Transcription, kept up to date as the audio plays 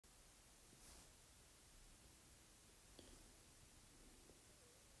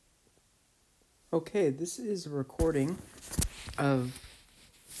Okay, this is a recording of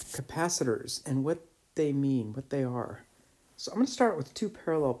capacitors and what they mean, what they are. So I'm going to start with two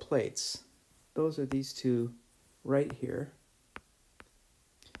parallel plates. Those are these two right here.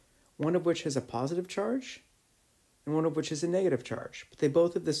 One of which has a positive charge and one of which is a negative charge, but they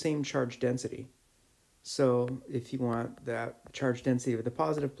both have the same charge density. So if you want that charge density of the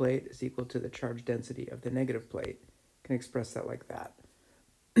positive plate is equal to the charge density of the negative plate, you can express that like that.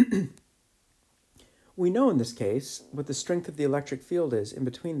 We know in this case what the strength of the electric field is in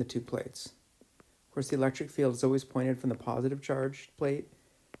between the two plates. Of course, the electric field is always pointed from the positive charged plate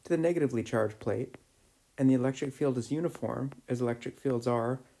to the negatively charged plate, and the electric field is uniform, as electric fields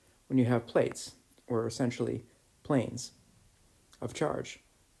are when you have plates, or essentially planes of charge.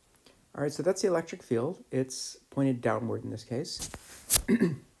 All right, so that's the electric field. It's pointed downward in this case.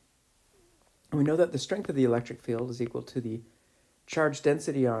 We know that the strength of the electric field is equal to the charge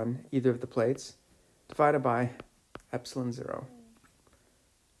density on either of the plates divided by epsilon 0.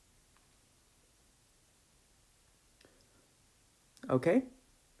 Okay,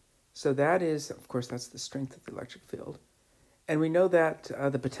 so that is, of course, that's the strength of the electric field. And we know that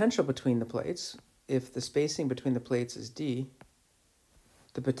the potential between the plates, if the spacing between the plates is d,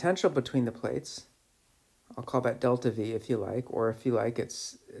 the potential between the plates, I'll call that delta V if you like, or if you like,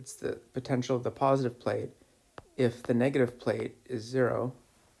 it's the potential of the positive plate if the negative plate is 0.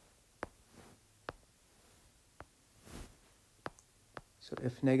 So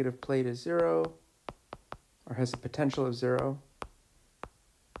if negative plate is 0, or has a potential of 0,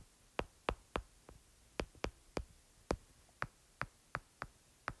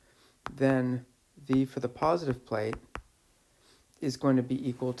 then V for the positive plate is going to be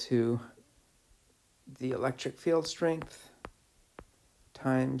equal to the electric field strength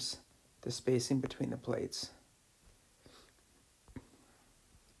times the spacing between the plates.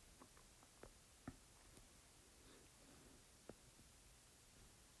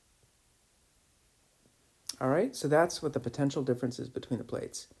 All right, so that's what the potential difference is between the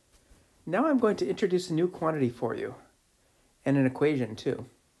plates. Now I'm going to introduce a new quantity for you, and an equation too.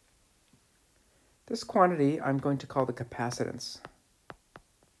 This quantity I'm going to call the capacitance.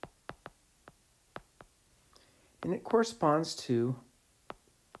 And it corresponds to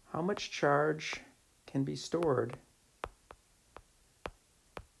how much charge can be stored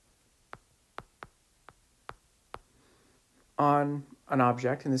on an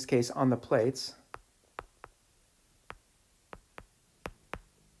object, in this case on the plates,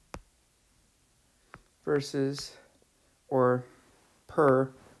 versus, or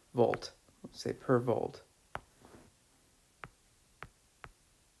per volt. Let's say per volt.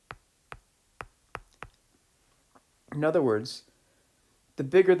 In other words, the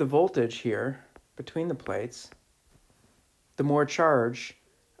bigger the voltage here between the plates, the more charge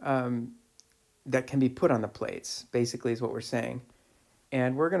that can be put on the plates, basically is what we're saying.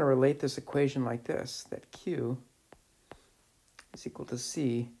 And we're going to relate this equation like this, that Q is equal to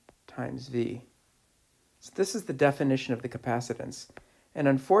C times V. So this is the definition of the capacitance. And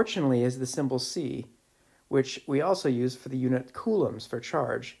unfortunately is the symbol C, which we also use for the unit coulombs for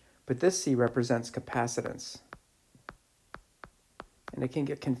charge, but this C represents capacitance. And it can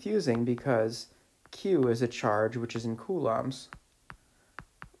get confusing because Q is a charge which is in coulombs,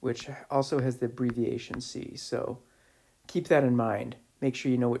 which also has the abbreviation C. So keep that in mind. Make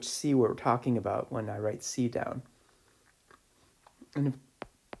sure you know which C we're talking about when I write C down. And of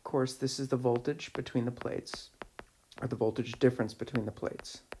course, this is the voltage between the plates, or the voltage difference between the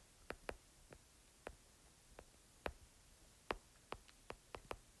plates.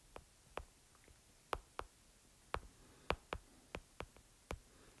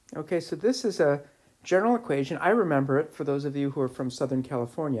 Okay, so this is a general equation. I remember it, for those of you who are from Southern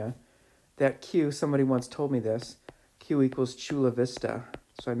California, that Q, somebody once told me this, Q equals Chula Vista.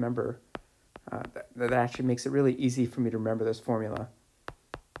 So I remember that actually makes it really easy for me to remember this formula.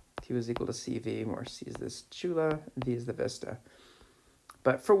 Q is equal to CV, where C is this Chula, and V is the Vista.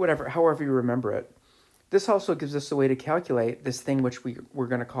 But for however you remember it, this also gives us a way to calculate this thing which we're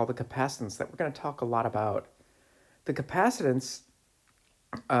going to call the capacitance that we're going to talk a lot about. The capacitance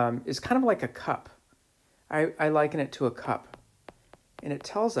is kind of like a cup. I liken it to a cup. And it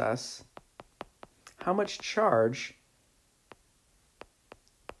tells us how much charge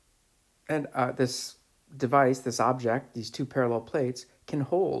and this device, this object, these two parallel plates, can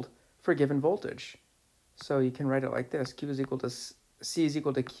hold for a given voltage. So you can write it like this. Q is equal to C is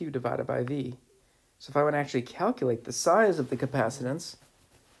equal to Q divided by V. So if I want to actually calculate the size of the capacitance,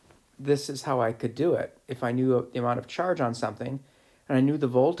 this is how I could do it. If I knew the amount of charge on something, and I knew the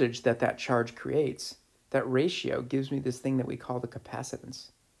voltage that that charge creates, that ratio gives me this thing that we call the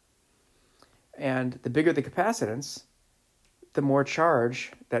capacitance. And the bigger the capacitance, the more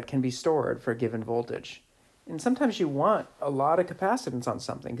charge that can be stored for a given voltage. And sometimes you want a lot of capacitance on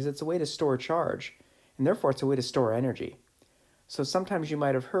something because it's a way to store charge, and therefore it's a way to store energy. So sometimes you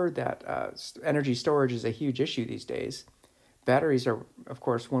might have heard that energy storage is a huge issue these days. Batteries are, of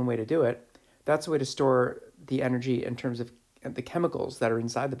course, one way to do it. That's a way to store the energy in terms of the chemicals that are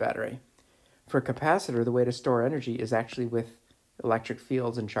inside the battery. For a capacitor, the way to store energy is actually with electric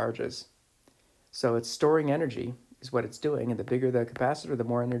fields and charges. So it's storing energy is what it's doing, and the bigger the capacitor, the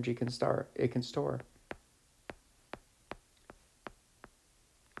more energy it can store.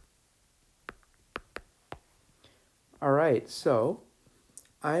 All right, so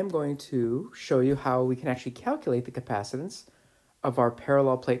I'm going to show you how we can actually calculate the capacitance of our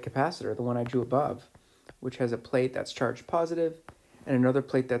parallel plate capacitor, the one I drew above, which has a plate that's charged positive and another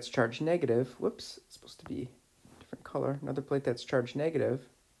plate that's charged negative. Whoops, it's supposed to be a different color. Another plate that's charged negative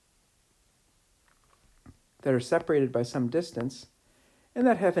that are separated by some distance and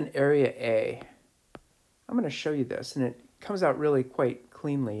that have an area A. I'm going to show you this, and it comes out really quite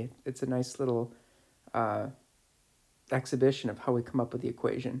cleanly. It's a nice little exhibition of how we come up with the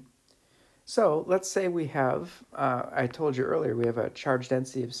equation. So let's say we have, I told you earlier, we have a charge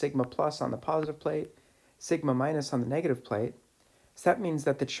density of sigma plus on the positive plate, sigma minus on the negative plate. So that means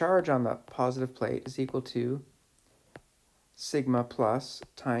that the charge on the positive plate is equal to sigma plus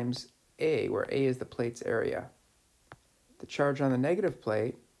times A, where A is the plate's area. The charge on the negative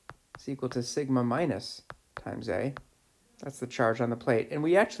plate is equal to sigma minus times A. That's the charge on the plate. And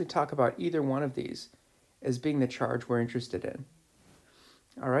we actually talk about either one of these as being the charge we're interested in.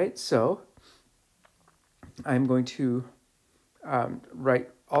 All right, so I'm going to write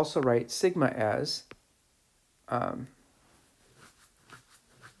sigma as I'm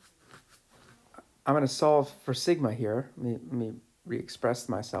going to solve for sigma here. Let me re-express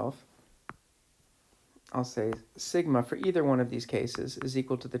myself. I'll say sigma for either one of these cases is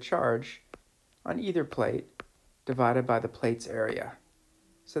equal to the charge on either plate divided by the plate's area.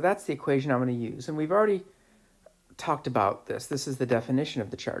 So that's the equation I'm going to use. And we've already talked about this. This is the definition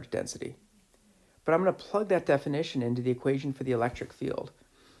of the charge density. But I'm going to plug that definition into the equation for the electric field.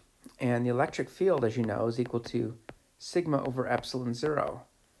 And the electric field, as you know, is equal to sigma over epsilon 0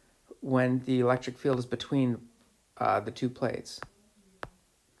 when the electric field is between the two plates.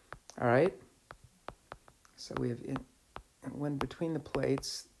 All right? So we have, when between the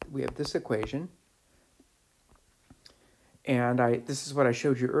plates, we have this equation. And this is what I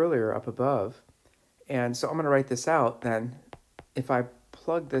showed you earlier up above. And so I'm going to write this out then. If I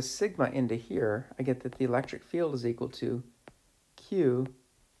plug this sigma into here, I get that the electric field is equal to Q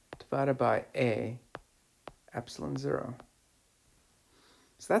divided by A epsilon 0.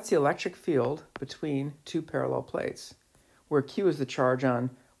 So that's the electric field between two parallel plates, where Q is the charge on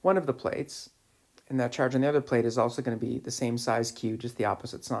one of the plates, and that charge on the other plate is also going to be the same size Q, just the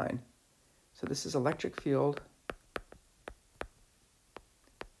opposite sign. So this is electric field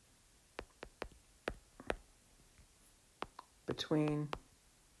between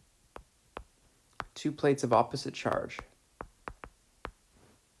two plates of opposite charge.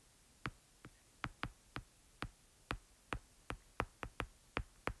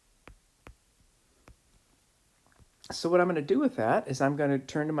 So what I'm going to do with that is I'm going to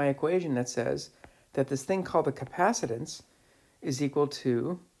turn to my equation that says that this thing called the capacitance is equal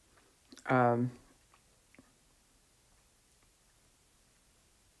to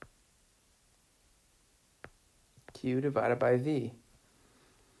Q divided by V.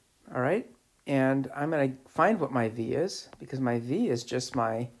 All right? And I'm going to find what my V is, because my V is just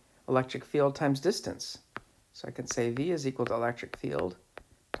my electric field times distance. So I can say V is equal to electric field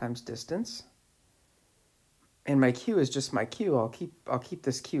times distance. And my Q is just my Q. I'll keep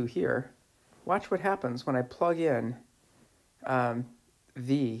this Q here. Watch what happens when I plug in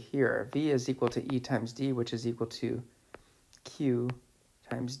V here. V is equal to E times D, which is equal to Q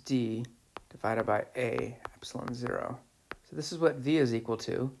times D divided by A epsilon 0. So this is what V is equal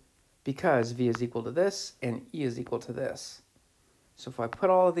to, because V is equal to this and E is equal to this. So if I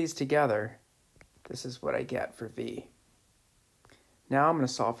put all of these together, this is what I get for V. Now I'm going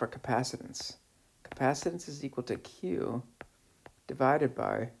to solve for capacitance. Capacitance is equal to Q divided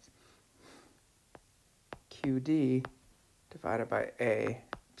by QD divided by A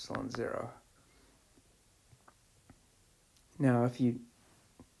epsilon 0. Now if you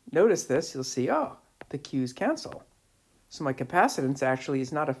notice this, you'll see, oh, the Q's cancel. So my capacitance actually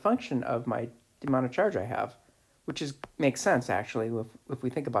is not a function of the amount of charge I have, which makes sense actually if we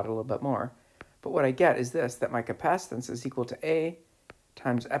think about it a little bit more. But what I get is this, that my capacitance is equal to A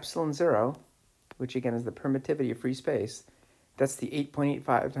times epsilon 0, which again is the permittivity of free space, That's the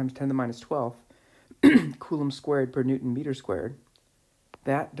 8.85 times 10 to the minus 12 coulomb squared per Newton meter squared.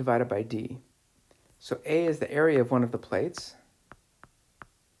 That divided by d. So A is the area of one of the plates.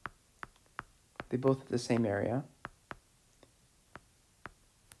 They both have the same area.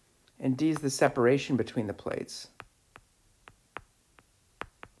 And D is the separation between the plates.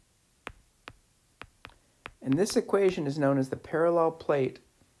 And this equation is known as the parallel plate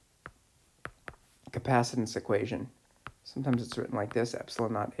capacitance equation. Sometimes it's written like this,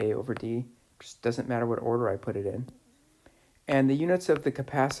 epsilon naught A over D. Just doesn't matter what order I put it in. And the units of the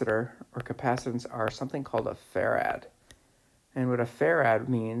capacitor or capacitance are something called a farad. And what a farad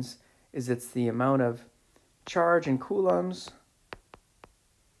means is it's the amount of charge in coulombs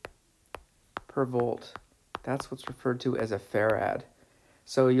per volt. That's what's referred to as a farad.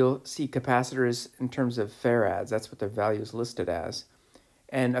 So you'll see capacitors in terms of farads. That's what their value is listed as.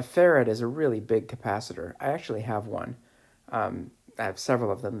 And a farad is a really big capacitor. I actually have one. I have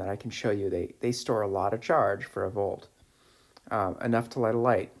several of them that I can show you. They store a lot of charge for a volt, enough to light a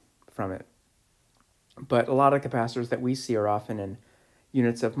light from it. But a lot of capacitors that we see are often in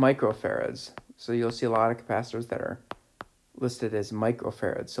units of microfarads. So you'll see a lot of capacitors that are listed as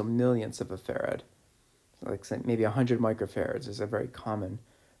microfarads, so millionths of a farad. Like maybe 100 microfarads is a very common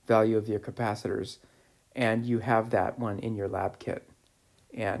value of your capacitors, and you have that one in your lab kit.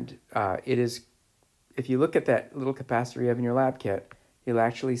 And it is, if you look at that little capacitor you have in your lab kit, you'll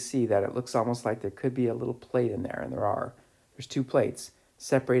actually see that it looks almost like there could be a little plate in there, and there are. There's two plates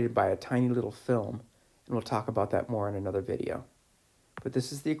separated by a tiny little film, and we'll talk about that more in another video. But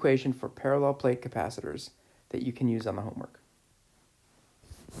this is the equation for parallel plate capacitors that you can use on the homework.